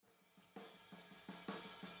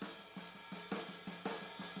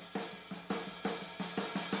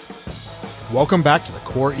Welcome back to the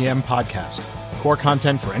Core EM Podcast. Core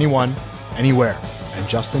content for anyone, anywhere, and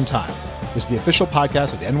just in time. This is the official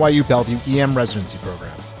podcast of the NYU Bellevue EM Residency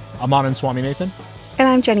Program. I'm Anand Swaminathan. And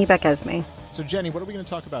I'm Jenny Beck-Esme. So Jenny, what are we going to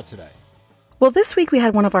talk about today? Well, this week we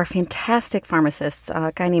had one of our fantastic pharmacists,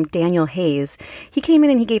 a guy named Daniel Hayes. He came in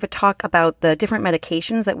and he gave a talk about the different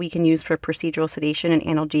medications that we can use for procedural sedation and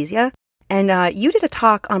analgesia. And you did a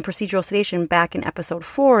talk on procedural sedation back in episode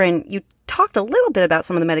 4, and you talked a little bit about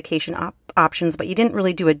some of the medication options, but you didn't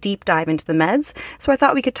really do a deep dive into the meds. So I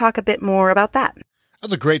thought we could talk a bit more about that.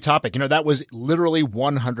 That's a great topic. That was literally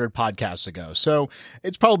 100 podcasts ago. So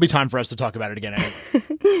it's probably time for us to talk about it again.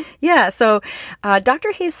 Yeah. So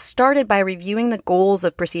Dr. Hayes started by reviewing the goals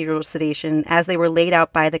of procedural sedation as they were laid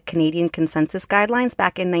out by the Canadian Consensus Guidelines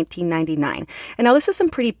back in 1999. And now this is some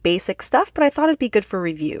pretty basic stuff, but I thought it'd be good for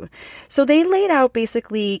review. So they laid out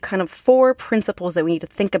basically kind of 4 principles that we need to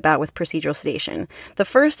think about with procedural sedation. The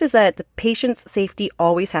first is that the patient's safety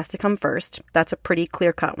always has to come first. That's a pretty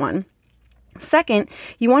clear-cut one. Second,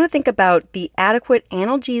 you want to think about the adequate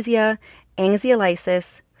analgesia,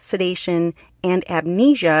 anxiolysis, sedation, and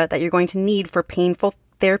amnesia that you're going to need for painful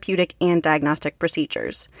therapeutic and diagnostic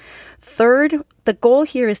procedures. Third, the goal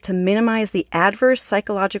here is to minimize the adverse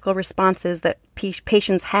psychological responses that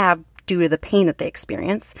patients have due to the pain that they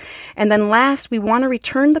experience. And then last, we want to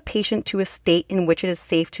return the patient to a state in which it is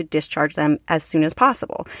safe to discharge them as soon as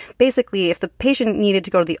possible. Basically, if the patient needed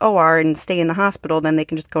to go to the OR and stay in the hospital, then they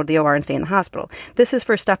can just go to the OR and stay in the hospital. This is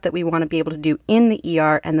for stuff that we want to be able to do in the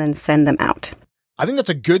ER and then send them out. I think that's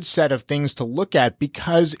a good set of things to look at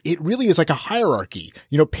because it really is like a hierarchy.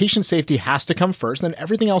 Patient safety has to come first, then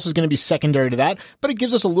everything else is going to be secondary to that, but it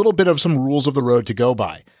gives us a little bit of some rules of the road to go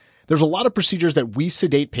by. There's a lot of procedures that we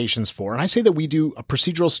sedate patients for, and I say that we do a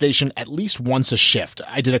procedural sedation at least once a shift.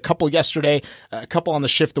 I did a couple yesterday, a couple on the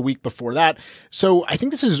shift the week before that. So I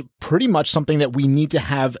think this is pretty much something that we need to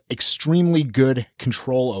have extremely good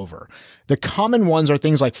control over. The common ones are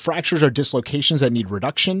things like fractures or dislocations that need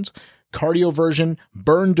reductions, cardioversion,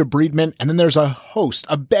 burn debridement, and then there's a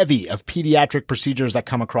bevy of pediatric procedures that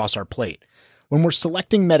come across our plate. When we're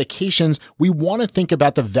selecting medications, we want to think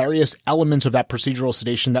about the various elements of that procedural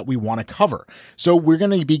sedation that we want to cover. So we're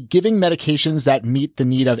going to be giving medications that meet the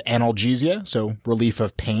need of analgesia, so relief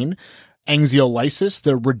of pain, anxiolysis,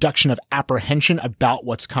 the reduction of apprehension about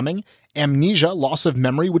what's coming, amnesia, loss of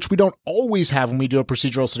memory, which we don't always have when we do a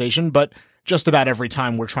procedural sedation, but just about every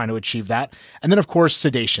time we're trying to achieve that. And then, of course,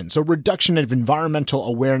 sedation, so reduction of environmental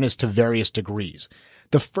awareness to various degrees.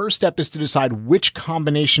 The first step is to decide which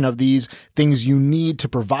combination of these things you need to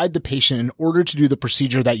provide the patient in order to do the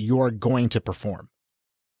procedure that you're going to perform.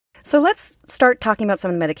 So let's start talking about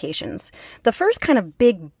some of the medications. The first kind of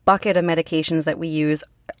big bucket of medications that we use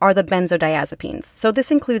are the benzodiazepines. So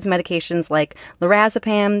this includes medications like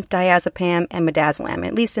lorazepam, diazepam, and midazolam.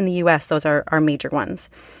 At least in the US, those are our major ones.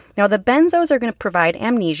 Now, the benzos are going to provide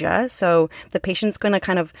amnesia, so the patient's going to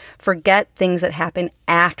kind of forget things that happen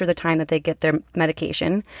after the time that they get their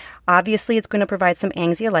medication. Obviously, it's going to provide some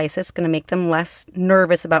anxiolysis, going to make them less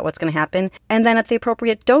nervous about what's going to happen. And then at the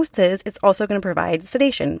appropriate doses, it's also going to provide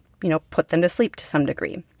sedation, put them to sleep to some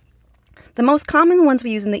degree. The most common ones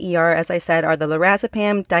we use in the ER, as I said, are the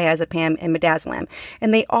lorazepam, diazepam, and midazolam.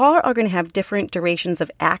 And they all are going to have different durations of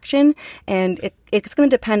action, and it's going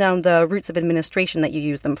to depend on the routes of administration that you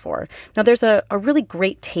use them for. Now, there's a really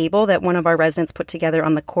great table that one of our residents put together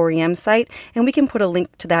on the Core EM site, and we can put a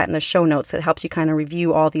link to that in the show notes that helps you kind of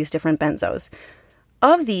review all these different benzos.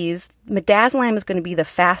 Of these, midazolam is going to be the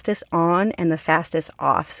fastest on and the fastest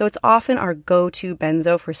off. So it's often our go-to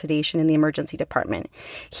benzo for sedation in the emergency department.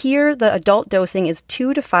 Here, the adult dosing is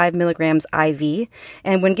 2 to 5 milligrams IV.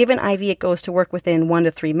 And when given IV, it goes to work within 1 to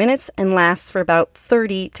 3 minutes and lasts for about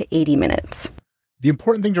 30 to 80 minutes. The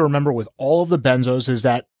important thing to remember with all of the benzos is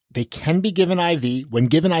that they can be given IV. When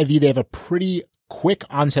given IV, they have a pretty quick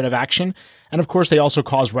onset of action. And of course, they also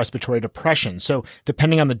cause respiratory depression. So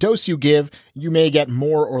depending on the dose you give, you may get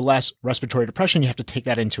more or less respiratory depression. You have to take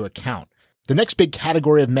that into account. The next big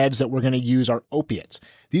category of meds that we're going to use are opiates.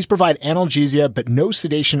 These provide analgesia, but no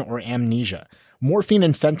sedation or amnesia. Morphine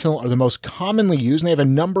and fentanyl are the most commonly used, and they have a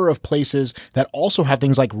number of places that also have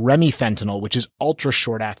things like remifentanil, which is ultra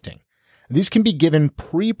short acting. These can be given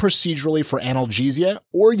pre-procedurally for analgesia,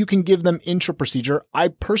 or you can give them intra-procedure. I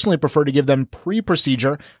personally prefer to give them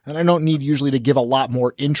pre-procedure, and I don't need usually to give a lot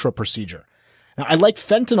more intra-procedure. Now, I like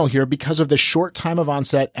fentanyl here because of the short time of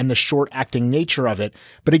onset and the short-acting nature of it.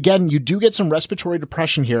 But again, you do get some respiratory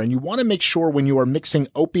depression here, and you want to make sure when you are mixing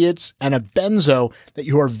opiates and a benzo that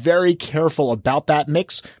you are very careful about that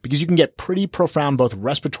mix, because you can get pretty profound both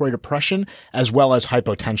respiratory depression as well as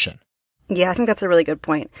hypotension. Yeah, I think that's a really good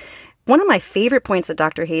point. One of my favorite points that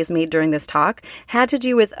Dr. Hayes made during this talk had to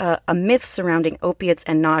do with a myth surrounding opiates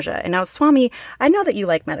and nausea. And now, Swami, I know that you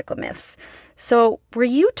like medical myths. So were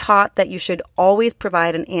you taught that you should always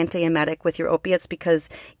provide an antiemetic with your opiates because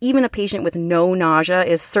even a patient with no nausea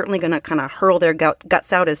is certainly going to kind of hurl their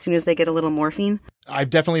guts out as soon as they get a little morphine? I've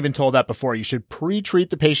definitely been told that before. You should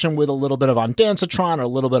pre-treat the patient with a little bit of ondansetron or a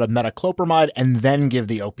little bit of metoclopramide and then give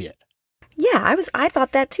the opiate. Yeah, I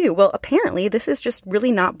thought that too. Well, apparently this is just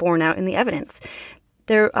really not borne out in the evidence.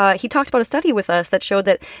 He talked about a study with us that showed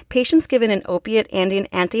that patients given an opiate and an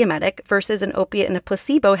antiemetic versus an opiate and a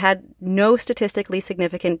placebo had no statistically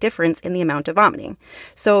significant difference in the amount of vomiting.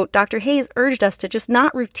 So Dr. Hayes urged us to just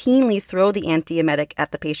not routinely throw the antiemetic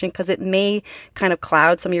at the patient because it may kind of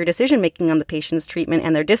cloud some of your decision-making on the patient's treatment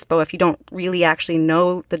and their dispo if you don't really actually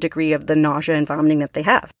know the degree of the nausea and vomiting that they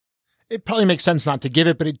have. It probably makes sense not to give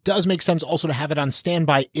it, but it does make sense also to have it on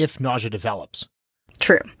standby if nausea develops.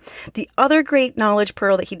 True. The other great knowledge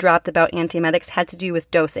pearl that he dropped about antiemetics had to do with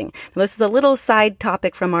dosing. Now, this is a little side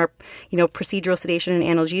topic from our, procedural sedation and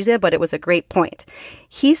analgesia, but it was a great point.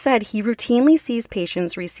 He said he routinely sees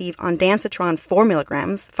patients receive ondansetron 4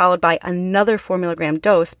 milligrams, followed by another 4 milligram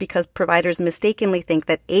dose because providers mistakenly think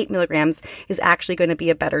that 8 milligrams is actually going to be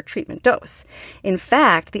a better treatment dose. In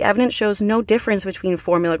fact, the evidence shows no difference between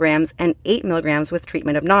 4 milligrams and 8 milligrams with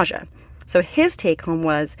treatment of nausea. So his take-home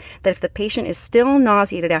was that if the patient is still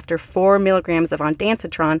nauseated after 4 milligrams of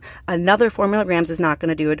ondansetron, another 4 milligrams is not going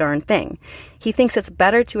to do a darn thing. He thinks it's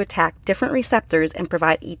better to attack different receptors and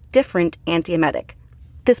provide a different antiemetic.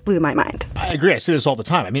 This blew my mind. I agree. I see this all the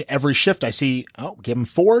time. I mean, every shift I see, give him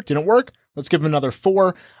 4, didn't work. Let's give him another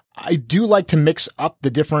 4. I do like to mix up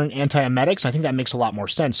the different antiemetics. I think that makes a lot more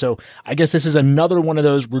sense. So I guess this is another one of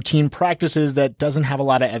those routine practices that doesn't have a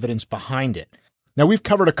lot of evidence behind it. Now, we've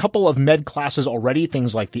covered a couple of med classes already,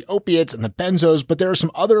 things like the opiates and the benzos, but there are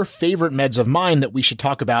some other favorite meds of mine that we should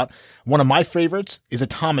talk about. One of my favorites is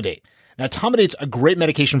etomidate. Now, etomidate's a great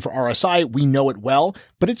medication for RSI. We know it well,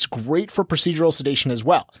 but it's great for procedural sedation as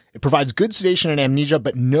well. It provides good sedation and amnesia,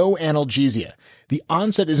 but no analgesia. The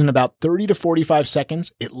onset is in about 30 to 45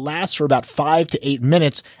 seconds. It lasts for about 5 to 8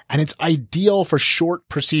 minutes, and it's ideal for short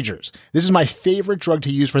procedures. This is my favorite drug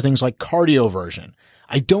to use for things like cardioversion.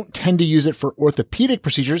 I don't tend to use it for orthopedic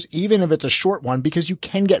procedures, even if it's a short one, because you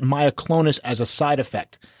can get myoclonus as a side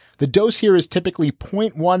effect. The dose here is typically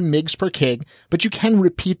 0.1 mg per kg, but you can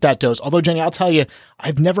repeat that dose. Although, Jenny, I'll tell you,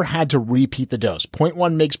 I've never had to repeat the dose. 0.1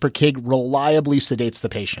 mg per kg reliably sedates the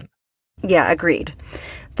patient. Yeah, agreed.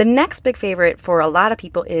 The next big favorite for a lot of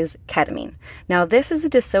people is ketamine. Now, this is a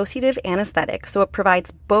dissociative anesthetic, so it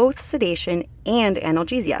provides both sedation and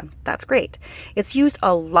analgesia. That's great. It's used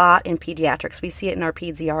a lot in pediatrics. We see it in our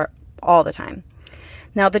PEDS-ER all the time.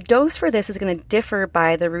 Now, the dose for this is going to differ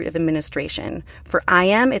by the route of administration. For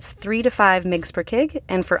IM, it's 3 to 5 mg per kg,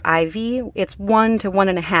 and for IV, it's 1 to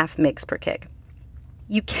 1.5 mg per kg.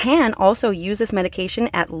 You can also use this medication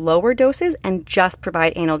at lower doses and just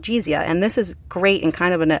provide analgesia. And this is great and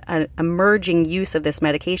kind of an emerging use of this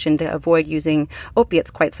medication to avoid using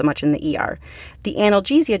opiates quite so much in the ER. The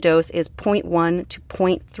analgesia dose is 0.1 to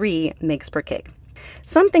 0.3 mg per kg.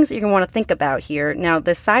 Some things that you're going to want to think about here. Now,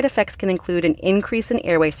 the side effects can include an increase in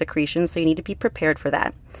airway secretion, so you need to be prepared for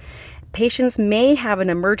that. Patients may have an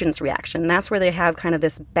emergence reaction. That's where they have kind of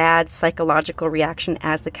this bad psychological reaction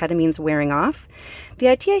as the ketamine's wearing off. The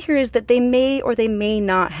idea here is that they may or they may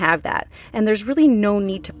not have that. And there's really no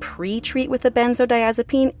need to pre-treat with a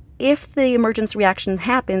benzodiazepine. If the emergence reaction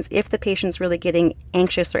happens, if the patient's really getting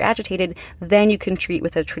anxious or agitated, then you can treat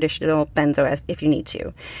with a traditional benzo if you need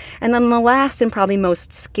to. And then the last and probably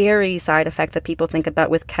most scary side effect that people think about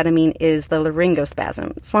with ketamine is the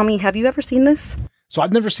laryngospasm. Swami, have you ever seen this? So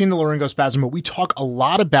I've never seen the laryngospasm, but we talk a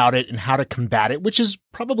lot about it and how to combat it, which is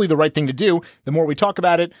probably the right thing to do. The more we talk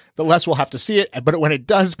about it, the less we'll have to see it. But when it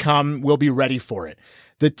does come, we'll be ready for it.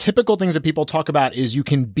 The typical things that people talk about is you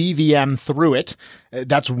can BVM through it.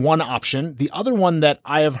 That's one option. The other one that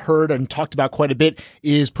I have heard and talked about quite a bit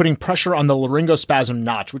is putting pressure on the laryngospasm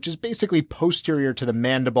notch, which is basically posterior to the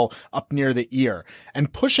mandible up near the ear.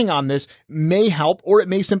 And pushing on this may help, or it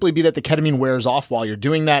may simply be that the ketamine wears off while you're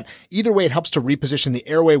doing that. Either way, it helps to reposition the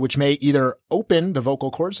airway, which may either open the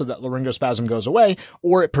vocal cord so that laryngospasm goes away,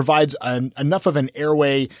 or it provides enough of an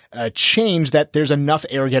airway change that there's enough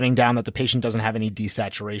air getting down that the patient doesn't have any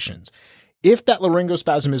desaturations. If that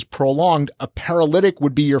laryngospasm is prolonged, a paralytic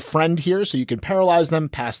would be your friend here, so you can paralyze them,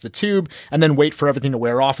 pass the tube, and then wait for everything to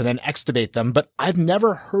wear off and then extubate them. But I've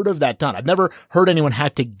never heard of that done. I've never heard anyone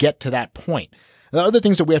had to get to that point. The other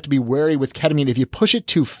things that we have to be wary with ketamine, if you push it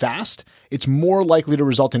too fast, it's more likely to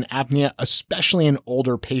result in apnea, especially in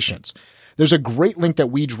older patients. There's a great link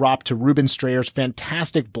that we dropped to Ruben Strayer's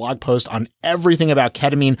fantastic blog post on everything about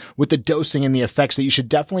ketamine with the dosing and the effects that you should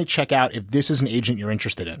definitely check out if this is an agent you're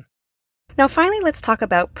interested in. Now, finally, let's talk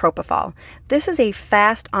about propofol. This is a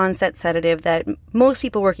fast onset sedative that most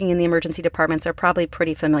people working in the emergency departments are probably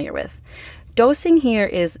pretty familiar with. Dosing here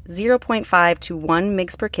is 0.5 to 1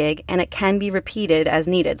 mg per kg, and it can be repeated as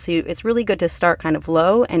needed. So it's really good to start kind of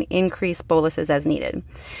low and increase boluses as needed.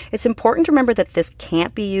 It's important to remember that this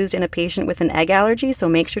can't be used in a patient with an egg allergy, so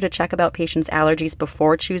make sure to check about patients' allergies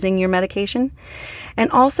before choosing your medication.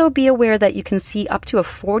 And also be aware that you can see up to a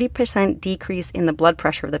 40% decrease in the blood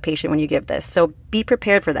pressure of the patient when you give this. So be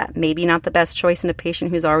prepared for that. Maybe not the best choice in a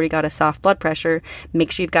patient who's already got a soft blood pressure.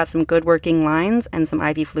 Make sure you've got some good working lines and some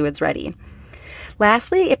IV fluids ready.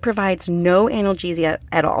 Lastly, it provides no analgesia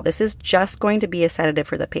at all. This is just going to be a sedative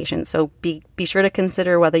for the patient, so be sure to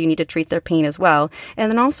consider whether you need to treat their pain as well.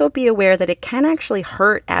 And then also be aware that it can actually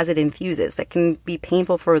hurt as it infuses. That can be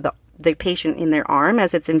painful for the patient in their arm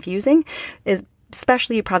as it's infusing.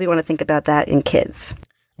 Especially, you probably want to think about that in kids.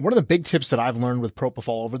 One of the big tips that I've learned with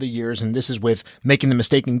propofol over the years, and this is with making the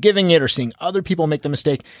mistake in giving it or seeing other people make the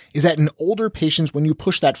mistake, is that in older patients, when you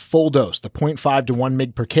push that full dose, the 0.5 to 1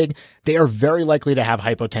 mg per kg, they are very likely to have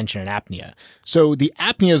hypotension and apnea. So the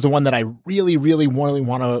apnea is the one that I really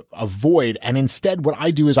want to avoid. And instead, what I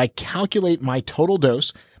do is I calculate my total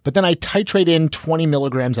dose, but then I titrate in 20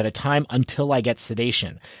 milligrams at a time until I get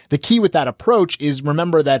sedation. The key with that approach is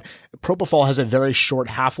remember that propofol has a very short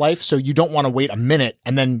half-life, so you don't want to wait a minute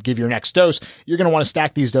and then give your next dose. You're going to want to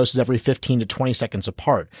stack these doses every 15 to 20 seconds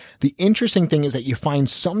apart. The interesting thing is that you find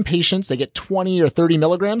some patients, they get 20 or 30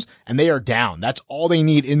 milligrams and they are down. That's all they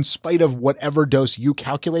need in spite of whatever dose you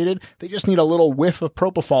calculated. They just need a little whiff of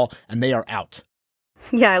propofol and they are out.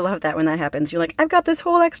 Yeah, I love that when that happens. You're like, I've got this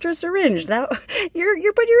whole extra syringe. Now you're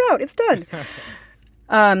out. It's done.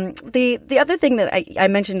 The other thing that I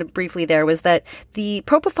mentioned briefly there was that the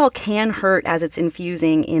propofol can hurt as it's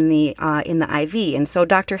infusing in the IV. And so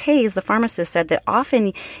Dr. Hayes, the pharmacist, said that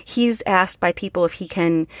often he's asked by people if he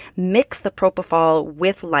can mix the propofol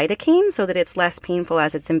with lidocaine so that it's less painful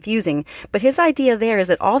as it's infusing. But his idea there is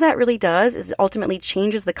that all that really does is ultimately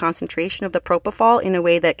changes the concentration of the propofol in a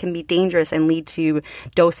way that can be dangerous and lead to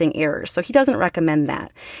dosing errors. So he doesn't recommend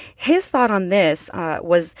that. His thought on this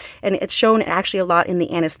was, and it's shown actually a lot in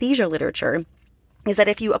the anesthesia literature, is that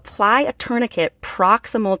if you apply a tourniquet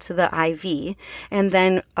proximal to the IV and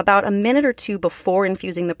then about a minute or two before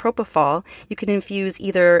infusing the propofol, you can infuse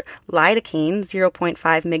either lidocaine, 0.5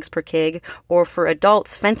 mg per kg, or for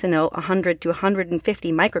adults, fentanyl, 100 to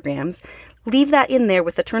 150 micrograms. Leave that in there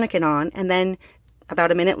with the tourniquet on, and then about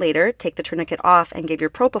a minute later, take the tourniquet off and give your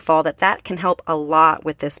propofol. That can help a lot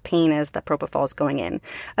with this pain as the propofol is going in.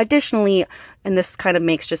 Additionally, and this kind of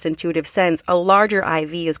makes just intuitive sense, a larger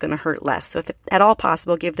IV is going to hurt less. So if at all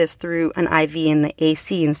possible, give this through an IV in the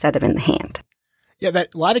AC instead of in the hand. Yeah,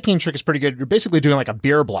 that lidocaine trick is pretty good. You're basically doing like a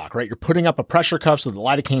beer block, right? You're putting up a pressure cuff so the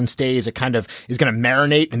lidocaine stays. It kind of is going to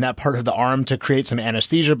marinate in that part of the arm to create some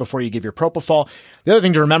anesthesia before you give your propofol. The other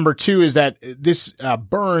thing to remember too is that this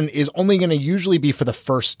burn is only going to usually be for the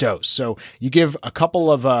first dose. So you give a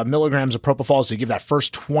couple of milligrams of propofol, so you give that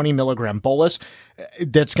first 20 milligram bolus.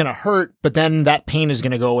 That's going to hurt, but then that pain is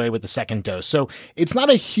going to go away with the second dose. So it's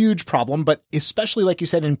not a huge problem, but especially like you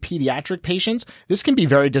said, in pediatric patients, this can be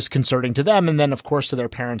very disconcerting to them and then of course to their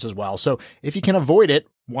parents as well. So if you can avoid it,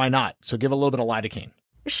 why not? So give a little bit of lidocaine.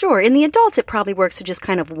 Sure. In the adults, it probably works to just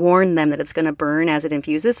kind of warn them that it's going to burn as it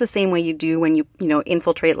infuses, the same way you do when you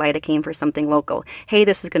infiltrate lidocaine for something local. Hey,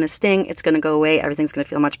 this is going to sting. It's going to go away. Everything's going to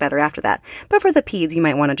feel much better after that. But for the peds, you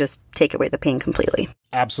might want to just take away the pain completely.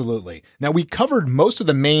 Absolutely. Now, we covered most of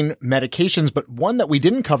the main medications, but one that we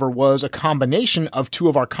didn't cover was a combination of two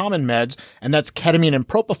of our common meds, and that's ketamine and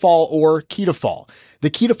propofol or ketofol. The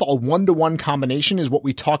ketofol 1-to-1 combination is what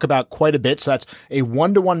we talk about quite a bit. So that's a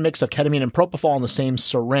 1-to-1 mix of ketamine and propofol in the same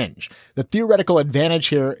syringe. The theoretical advantage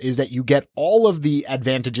here is that you get all of the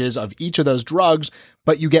advantages of each of those drugs,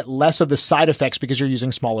 but you get less of the side effects because you're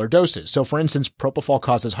using smaller doses. So for instance, propofol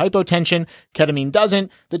causes hypotension, ketamine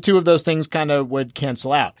doesn't. The two of those things kind of would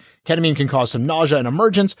cancel out. Ketamine can cause some nausea and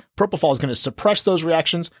emergence. Propofol is going to suppress those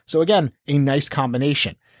reactions. So again, a nice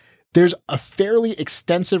combination. There's a fairly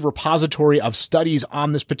extensive repository of studies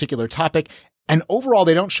on this particular topic, and overall,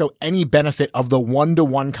 they don't show any benefit of the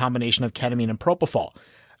 1-to-1 combination of ketamine and propofol.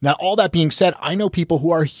 Now, all that being said, I know people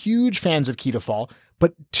who are huge fans of ketofol,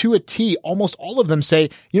 but to a T, almost all of them say,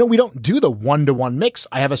 we don't do the 1-to-1 mix.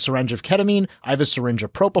 I have a syringe of ketamine, I have a syringe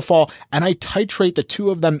of propofol, and I titrate the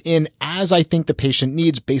two of them in as I think the patient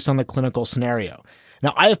needs based on the clinical scenario.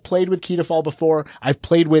 Now, I have played with ketofol before. I've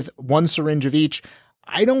played with one syringe of each.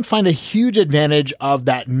 I don't find a huge advantage of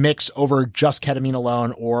that mix over just ketamine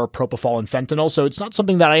alone or propofol and fentanyl. So it's not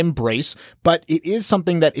something that I embrace, but it is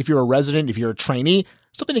something that if you're a resident, if you're a trainee,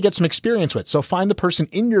 something to get some experience with. So find the person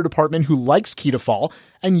in your department who likes ketofol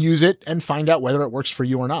and use it and find out whether it works for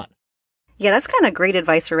you or not. Yeah, that's kind of great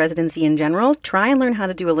advice for residency in general. Try and learn how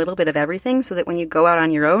to do a little bit of everything so that when you go out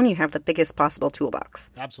on your own, you have the biggest possible toolbox.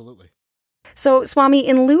 Absolutely. So, Swami,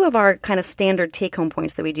 in lieu of our kind of standard take-home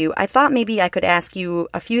points that we do, I thought maybe I could ask you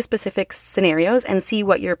a few specific scenarios and see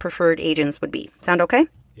what your preferred agents would be. Sound okay?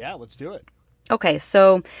 Yeah, let's do it. Okay,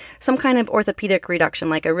 so some kind of orthopedic reduction,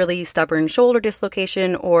 like a really stubborn shoulder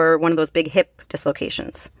dislocation or one of those big hip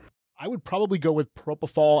dislocations. I would probably go with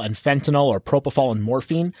propofol and fentanyl or propofol and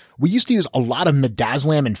morphine. We used to use a lot of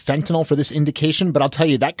midazolam and fentanyl for this indication, but I'll tell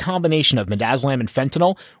you that combination of midazolam and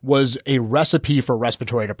fentanyl was a recipe for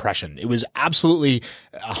respiratory depression. It was absolutely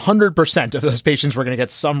 100% of those patients were going to get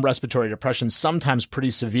some respiratory depression, sometimes pretty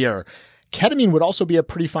severe. Ketamine would also be a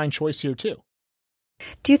pretty fine choice here too.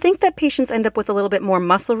 Do you think that patients end up with a little bit more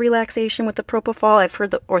muscle relaxation with the propofol? I've heard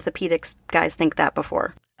the orthopedics guys think that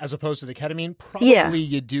before. As opposed to the ketamine, probably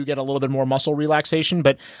you do get a little bit more muscle relaxation,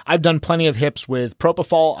 but I've done plenty of hips with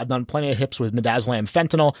propofol. I've done plenty of hips with midazolam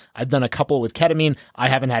fentanyl. I've done a couple with ketamine. I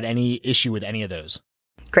haven't had any issue with any of those.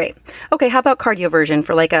 Great. Okay, how about cardioversion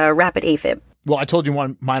for like a rapid AFib? Well, I told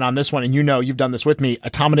you mine on this one, and you've done this with me.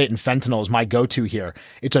 Etomidate and fentanyl is my go-to here.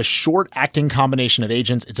 It's a short-acting combination of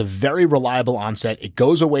agents. It's a very reliable onset. It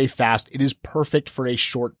goes away fast. It is perfect for a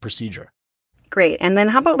short procedure. Great. And then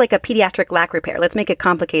how about like a pediatric lac repair? Let's make it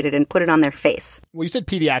complicated and put it on their face. Well, you said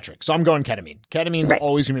pediatric, so I'm going ketamine. Ketamine's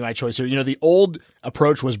always going to be my choice here. You know, the old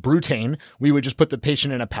approach was Brutane. We would just put the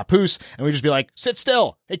patient in a papoose and we'd just be like, sit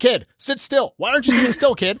still. Hey, kid, sit still. Why aren't you sitting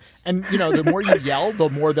still, kid? And, you know, the more you yell, the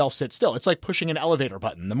more they'll sit still. It's like pushing an elevator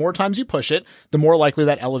button. The more times you push it, the more likely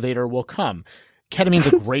that elevator will come.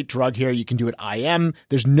 Ketamine's a great drug here. You can do it IM.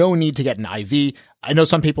 There's no need to get an IV. I know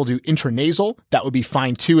some people do intranasal. That would be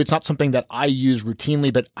fine too. It's not something that I use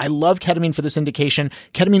routinely, but I love ketamine for this indication.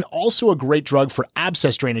 Ketamine also a great drug for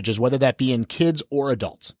abscess drainages, whether that be in kids or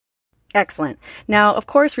adults. Excellent. Now, of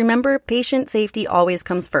course, remember, patient safety always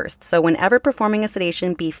comes first. So whenever performing a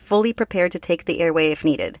sedation, be fully prepared to take the airway if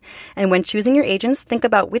needed. And when choosing your agents, think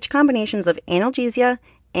about which combinations of analgesia,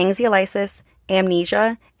 anxiolysis,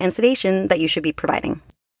 amnesia, and sedation that you should be providing.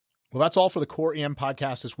 Well, that's all for the Core EM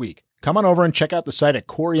podcast this week. Come on over and check out the site at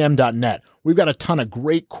coreem.net. We've got a ton of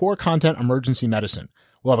great core content emergency medicine.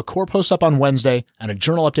 We'll have a core post up on Wednesday and a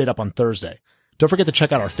journal update up on Thursday. Don't forget to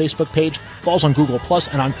check out our Facebook page, follow us on Google+,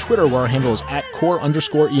 and on Twitter where our handle is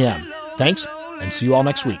 @core_EM. Thanks, and see you all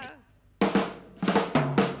next week.